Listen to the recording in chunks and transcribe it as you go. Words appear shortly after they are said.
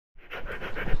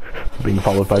Being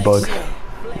followed by bugs.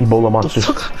 Ebola monsters.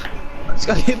 I just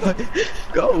got hit by...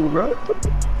 Go, bro.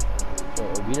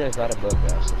 We just got a bug,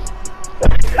 guys.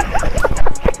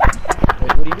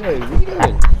 What are you doing? What are you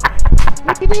doing?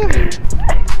 What are you doing?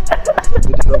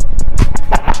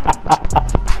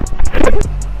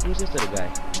 Who's this little guy?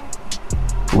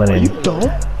 Lennon. Are you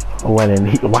dumb? Lennon.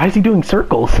 Why is he doing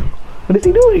circles? What is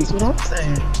he doing? That's what I'm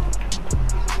saying.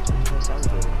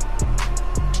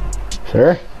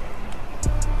 Sir?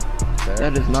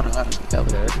 That is not allowed to be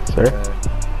elevated. Sir?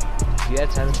 You had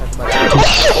time to talk about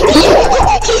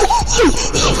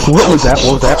What was that?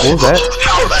 What was that? What was that?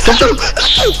 Something.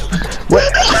 What?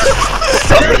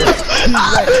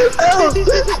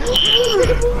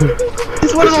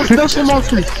 It's one of those special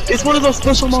monsters. It's one of those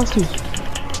special monsters.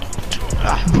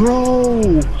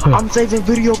 Bro, I'm saving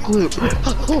video clip.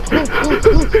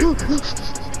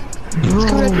 Bro,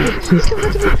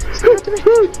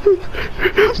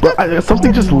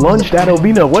 something just lunged at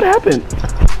Obina. What happened?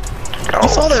 You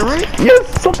saw that, right?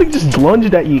 Yes, something just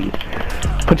lunged at you.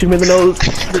 Put him in the nose.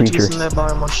 Creature.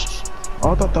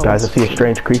 Guys, I see a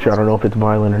strange creature. I don't know if it's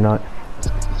violent or not.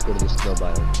 Let's go to this snow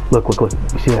biome. Look, look, look.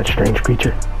 You see that strange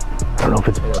creature? I don't know if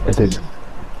it's... Is it...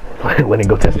 Let it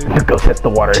go test the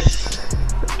water. It's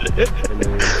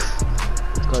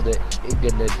called the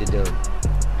Iguanodon.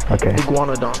 Okay.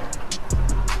 Iguanodon.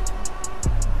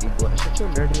 Shut your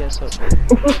nerdy ass up.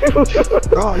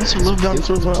 Bro, I used to love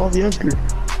dinosaurs when I was younger.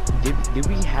 Did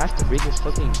we have to bring this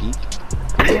fucking geek?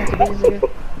 Did we have to bring this again?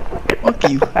 Fuck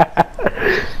you.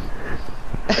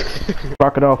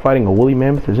 Crocodile fighting a woolly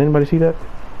mammoth. Does anybody see that?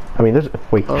 I mean, there's...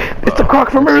 Wait. It's the croc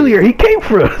from earlier. He came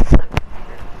for us.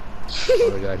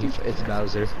 Oh my god, it's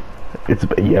Bowser. It's...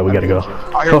 Yeah, we gotta go. No,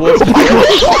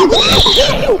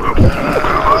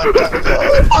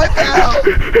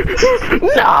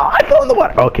 I fell in the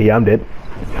water. Okay, yeah, I'm dead.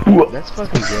 That's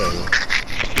fucking gay.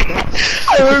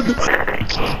 I heard this.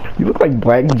 You look like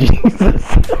Black Jesus.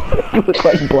 You look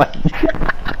like Black...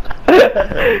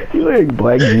 You look like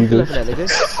Black Jesus. Get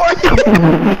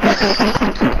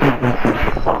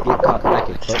caught like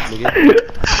a club, nigga.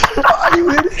 How do you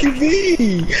rescue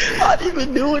me? I didn't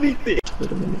even do anything.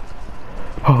 Wait a minute.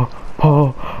 Oh.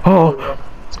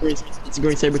 It's a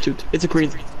green saber tooth. It's a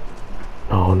green.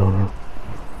 No.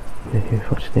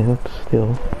 Stand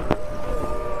still.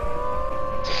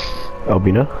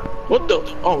 Albina? What the?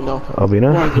 Oh no.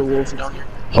 Albina? Why is there wolves down here?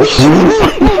 Oh.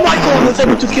 Oh my god, the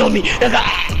saber tooth killed me.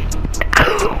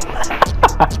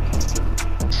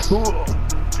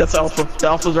 That's Alpha. The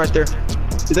Alpha's right there.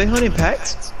 Do they hunt in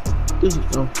packs?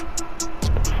 No.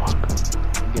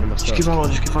 Just keep on going,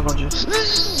 just keep on going, just.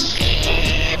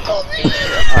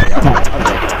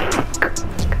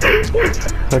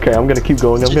 Okay, I'm gonna keep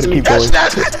going, I'm gonna keep going.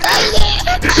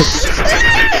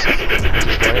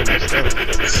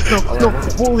 No,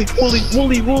 Wooly,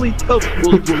 help,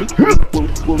 Wooly.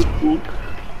 I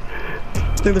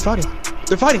think they're fighting,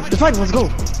 let's go. I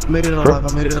made it alive,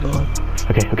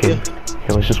 Okay. Yeah.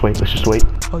 Here, let's just wait.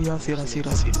 Oh yeah, I see it. Don't see it.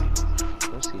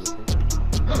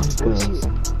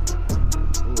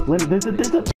 There's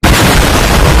a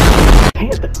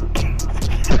panther.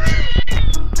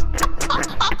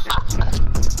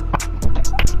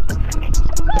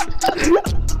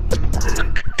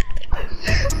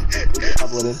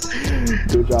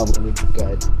 Good job, Lennon.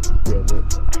 God damn it.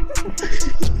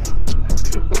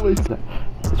 What is that?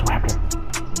 It's a raptor.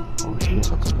 Oh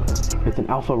shit. It's an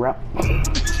alpha rap.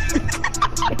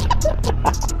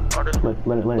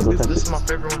 Let it go. This is my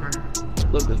favorite one right here.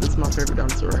 Look, this is my favorite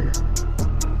dinosaur right here.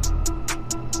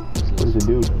 What does it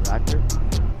do? A raptor?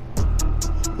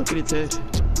 Look at its head.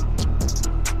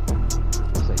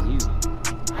 Looks like you.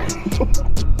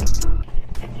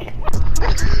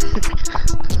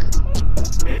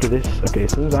 After this, okay,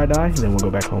 as soon as I die, then we'll go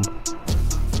back home.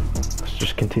 Let's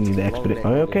just continue the expedition.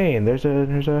 Okay, and there's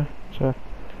a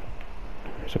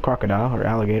crocodile or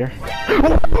alligator.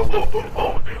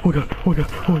 Oh my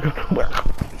god.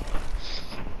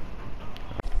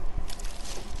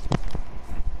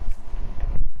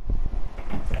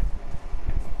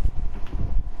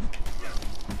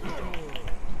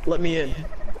 Let me in.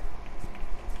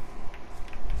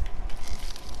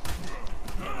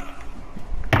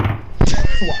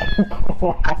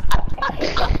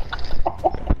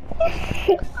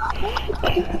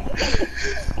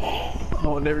 I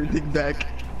want everything back.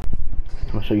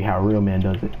 I'll show you how a real man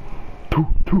does it. Two,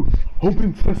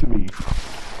 open sesame.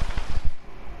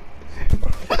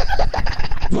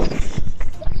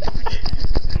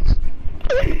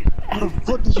 How the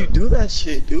fuck did you do that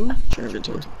shit, dude? Turn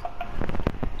inventory.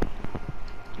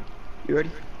 You ready?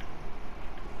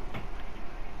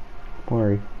 Where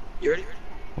are you? You ready?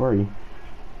 Where are you?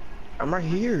 I'm right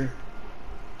here.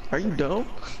 Are you dumb?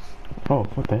 Oh,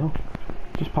 what the hell?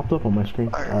 Just popped up on my screen.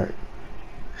 Alright.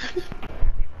 There's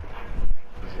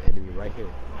an enemy right here.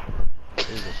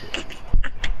 There's that shit.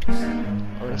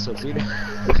 Oh, that's so big.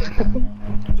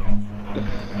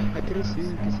 I couldn't see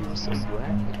him because he was so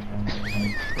black.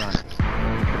 Run.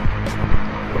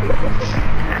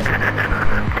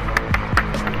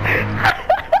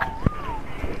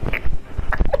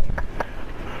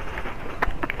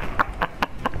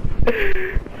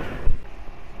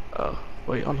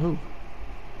 Wait, on who?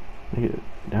 Look at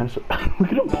dinosaur.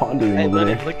 Look at him pondering Hey, over let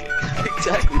there. him look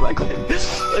exactly like that.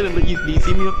 Let him look. You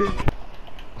see me up here?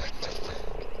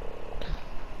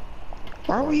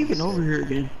 Why are we even over here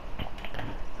again?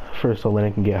 First, so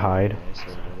Lennon can get hide.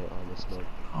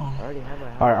 I already have my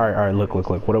house. Alright, look.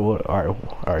 What,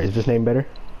 alright, is this name better?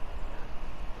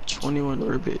 21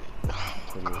 Ribbit.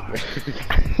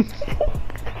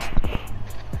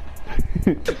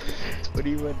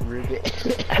 21 Ribbit.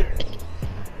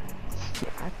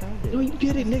 I found it. No, you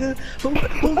get it, nigga. Who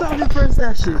found it first,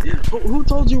 that shit? Who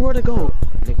told you where to go?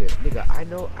 Nigga, I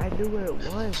knew where it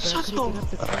was. Shut the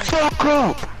fuck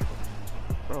up!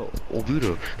 Bro,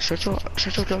 Obito, shut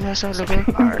your dumb ass out, nigga.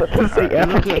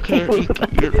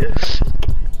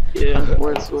 Yeah,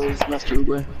 where's Master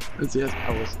Uguay? Let's see.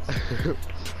 I was.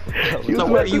 So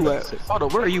where are you at? Hold on,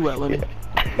 where are you at, Lenny?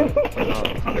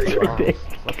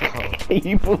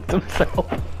 He moved himself.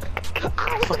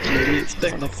 Fucking idiot,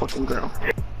 stay on the fucking ground.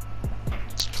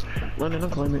 Lenny, don't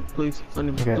claim it, please.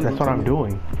 Lenny, Okay, that's what I'm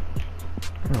doing.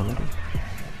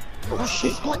 Oh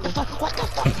shit, what the fuck?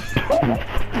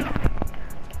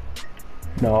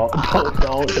 No, don't. I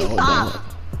don't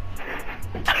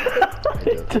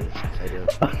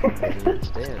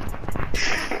understand.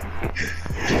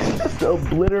 Just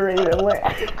obliterated it. I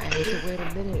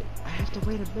have to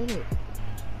wait a minute.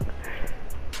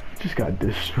 Just got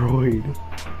destroyed.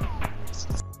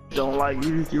 Don't like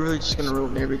you. You're really just gonna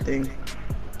ruin everything.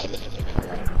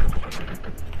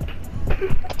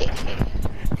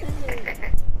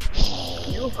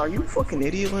 Are you a fucking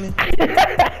idiot, Lenny?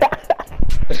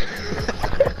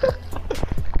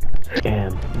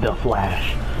 And the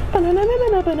Flash.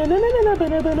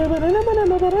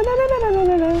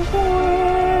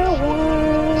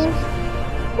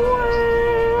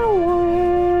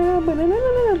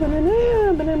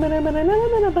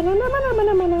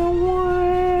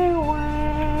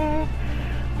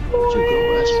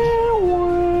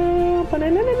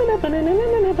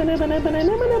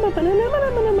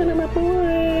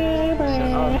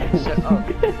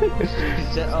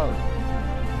 Shut up.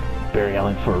 Barry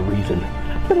Allen for a reason.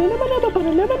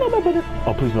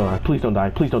 Oh, please don't die. Please don't die.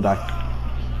 Please don't die.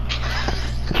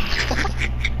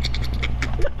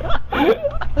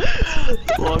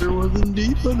 Water wasn't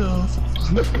deep enough.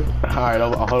 Alright,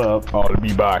 hold up. I'll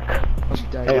be back.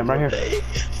 Hey, I'm right here.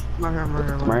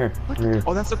 Right here.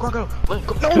 Oh, that's the crocodile.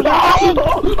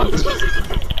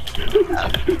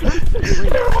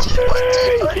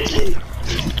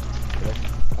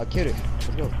 I killed it. Let's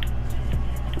go.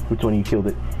 Which one of you killed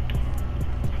it?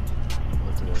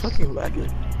 Fucking lagging.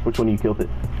 Which one of you killed it?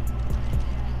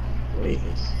 Wait.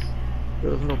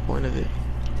 There was no point of it.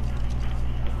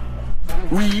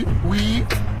 We.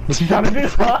 What you trying to do,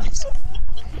 huh?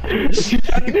 What you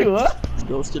trying to do, huh?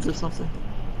 Ghosted or something?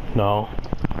 No.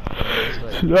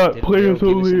 Like, Not players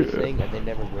only. Thing and they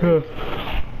never work.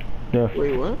 Yeah.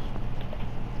 Wait, what?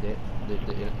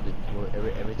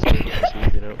 Every time we hit the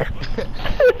trees, you know.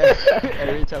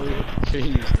 Every time we hit the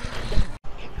trees.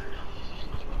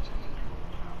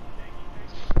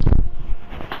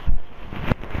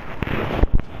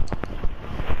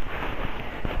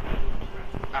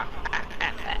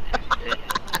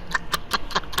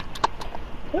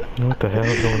 What the hell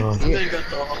is going on? They got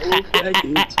the whole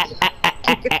package.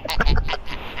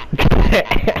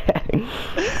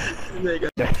 They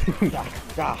got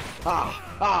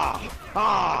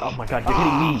Oh my god, you're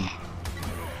hitting me!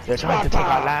 They're trying to take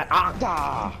our land.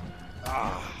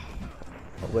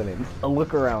 Lennon, a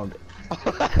look around.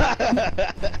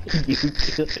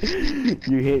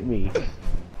 you hit me.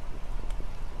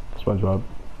 SpongeBob.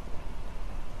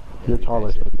 You're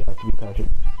taller, so you have to be Patrick.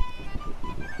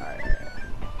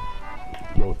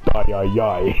 Yo,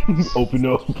 die. Open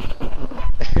up.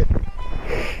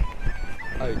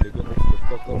 Alright, nigga, the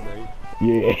fuck up, man.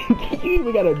 Yeah, you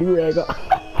even got a do-rag on.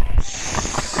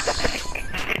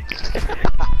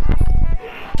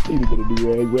 You even got a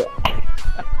do-rag, but...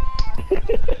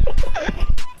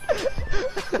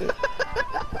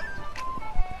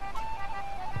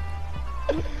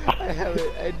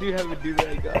 I do have a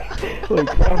do-rag on. Wait,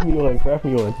 craft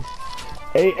me one.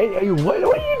 Hey, what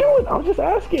are you doing? I was just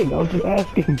asking.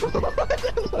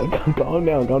 Like, calm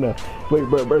down. Wait,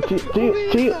 bro, chill.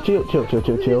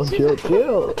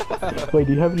 Wait,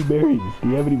 do you have any berries?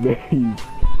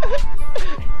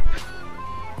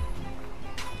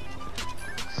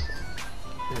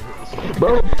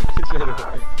 Bro.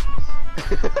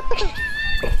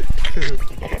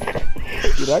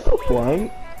 Did I go flying?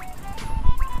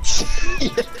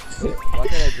 Why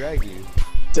can't I drag you?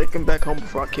 Take him back home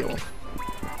before I kill him.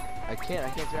 I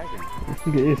can't drag him.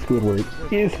 It is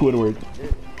Squidward.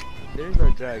 There's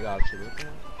no drag option. What the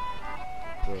hell?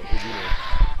 Bro, you know.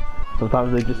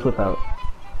 Sometimes they just slip out.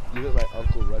 You look like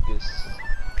Uncle Ruckus.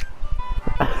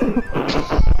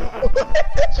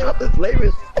 That's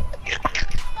hilarious.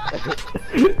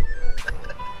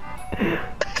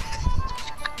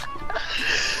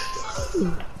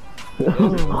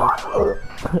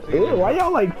 Ew, why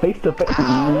y'all like face to face?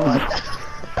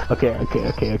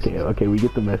 Okay, we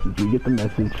get the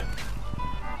message.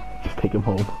 Just take him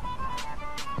home.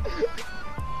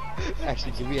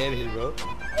 Actually, give me anything, bro.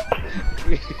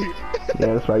 Yeah,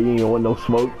 that's right, you ain't want no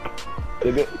smoke.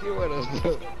 You want no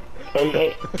smoke.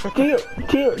 Hey,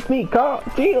 chill, it's me, Carl,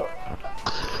 chill.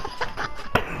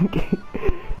 Okay.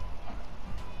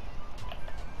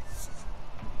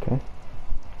 There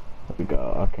we go,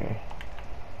 okay.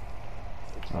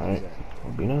 Alright,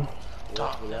 Albina.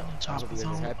 Top We're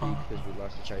happy because we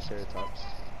lost the Triceratops.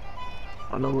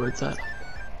 I know where it's at.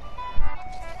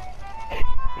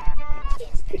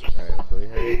 Alright, so we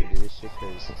have to do this shit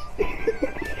because...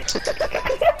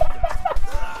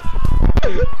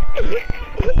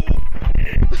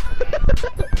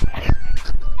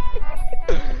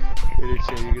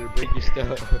 You're gonna break your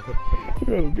stuff.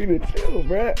 You're gonna be the chill,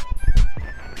 bruh.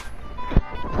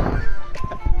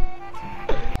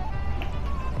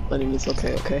 Let him, it's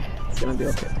okay. It's gonna be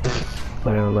okay.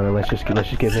 Let her, let's just give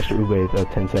Mr. Ube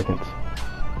 10 seconds.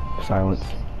 Silence.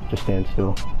 Just stand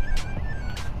still.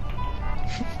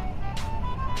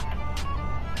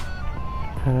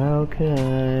 How can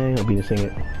I... I'll be to sing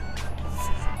it.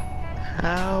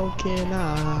 How can I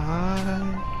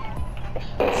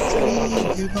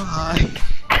say goodbye?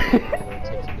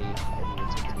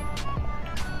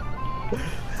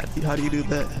 How do you do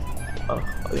that? Oh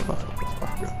yeah, my fault.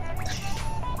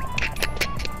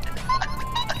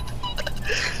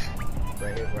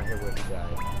 Right here with the guy.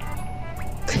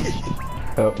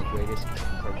 Oh. The greatest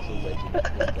cartoon legend.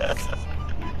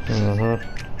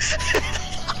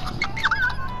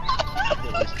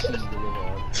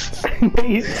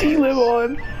 His tea live on.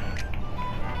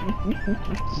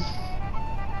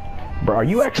 Bro, are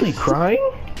you actually crying?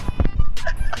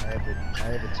 I have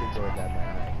a tear going down my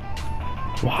eye.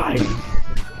 Why?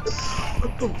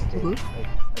 What the fuck?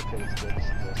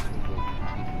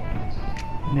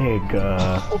 Nigga.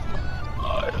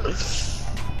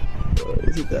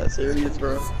 Is it that serious,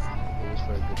 bro? It was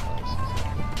for a good cause.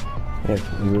 Yes, it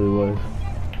really was.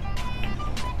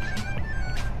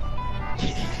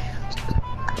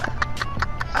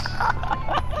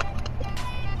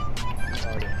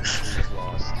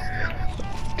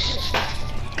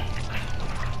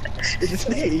 Is this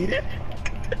made?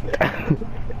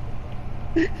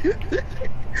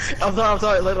 I'm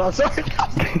sorry, Little, I'm sorry.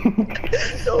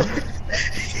 No.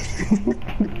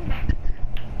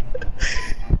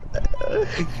 I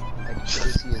can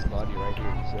see his body right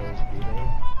here. You see his breathing?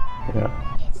 Yeah.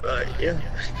 Yeah.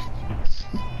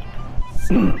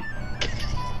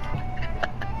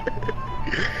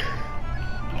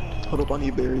 Hold up, I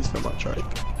need berries for my trike.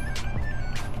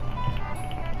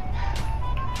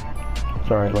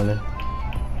 Sorry, Lennon.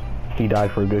 He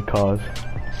died for a good cause.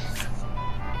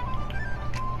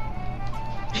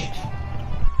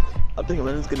 I think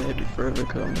Lennon's gonna hit me forever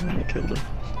because I'm gonna kill him.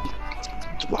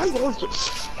 Why was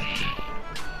this?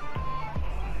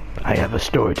 I have a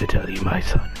story to tell you, my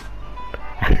son.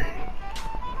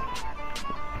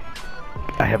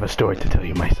 I have a story to tell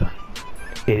you, my son.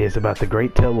 It is about the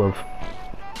great tale of...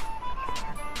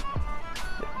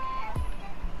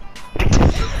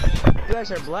 You guys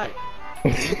are black.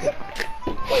 You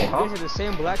guys are the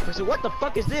same black person. What the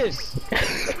fuck is this?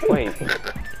 Wait. Boom!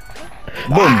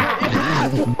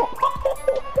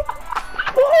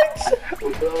 What?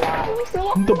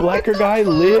 The blacker guy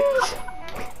lives?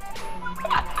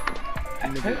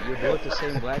 You're both the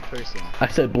same black person. I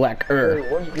said blacker.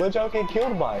 Wait, what y'all get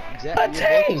killed by? Exactly. A You're both the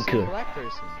tank. same black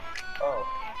person.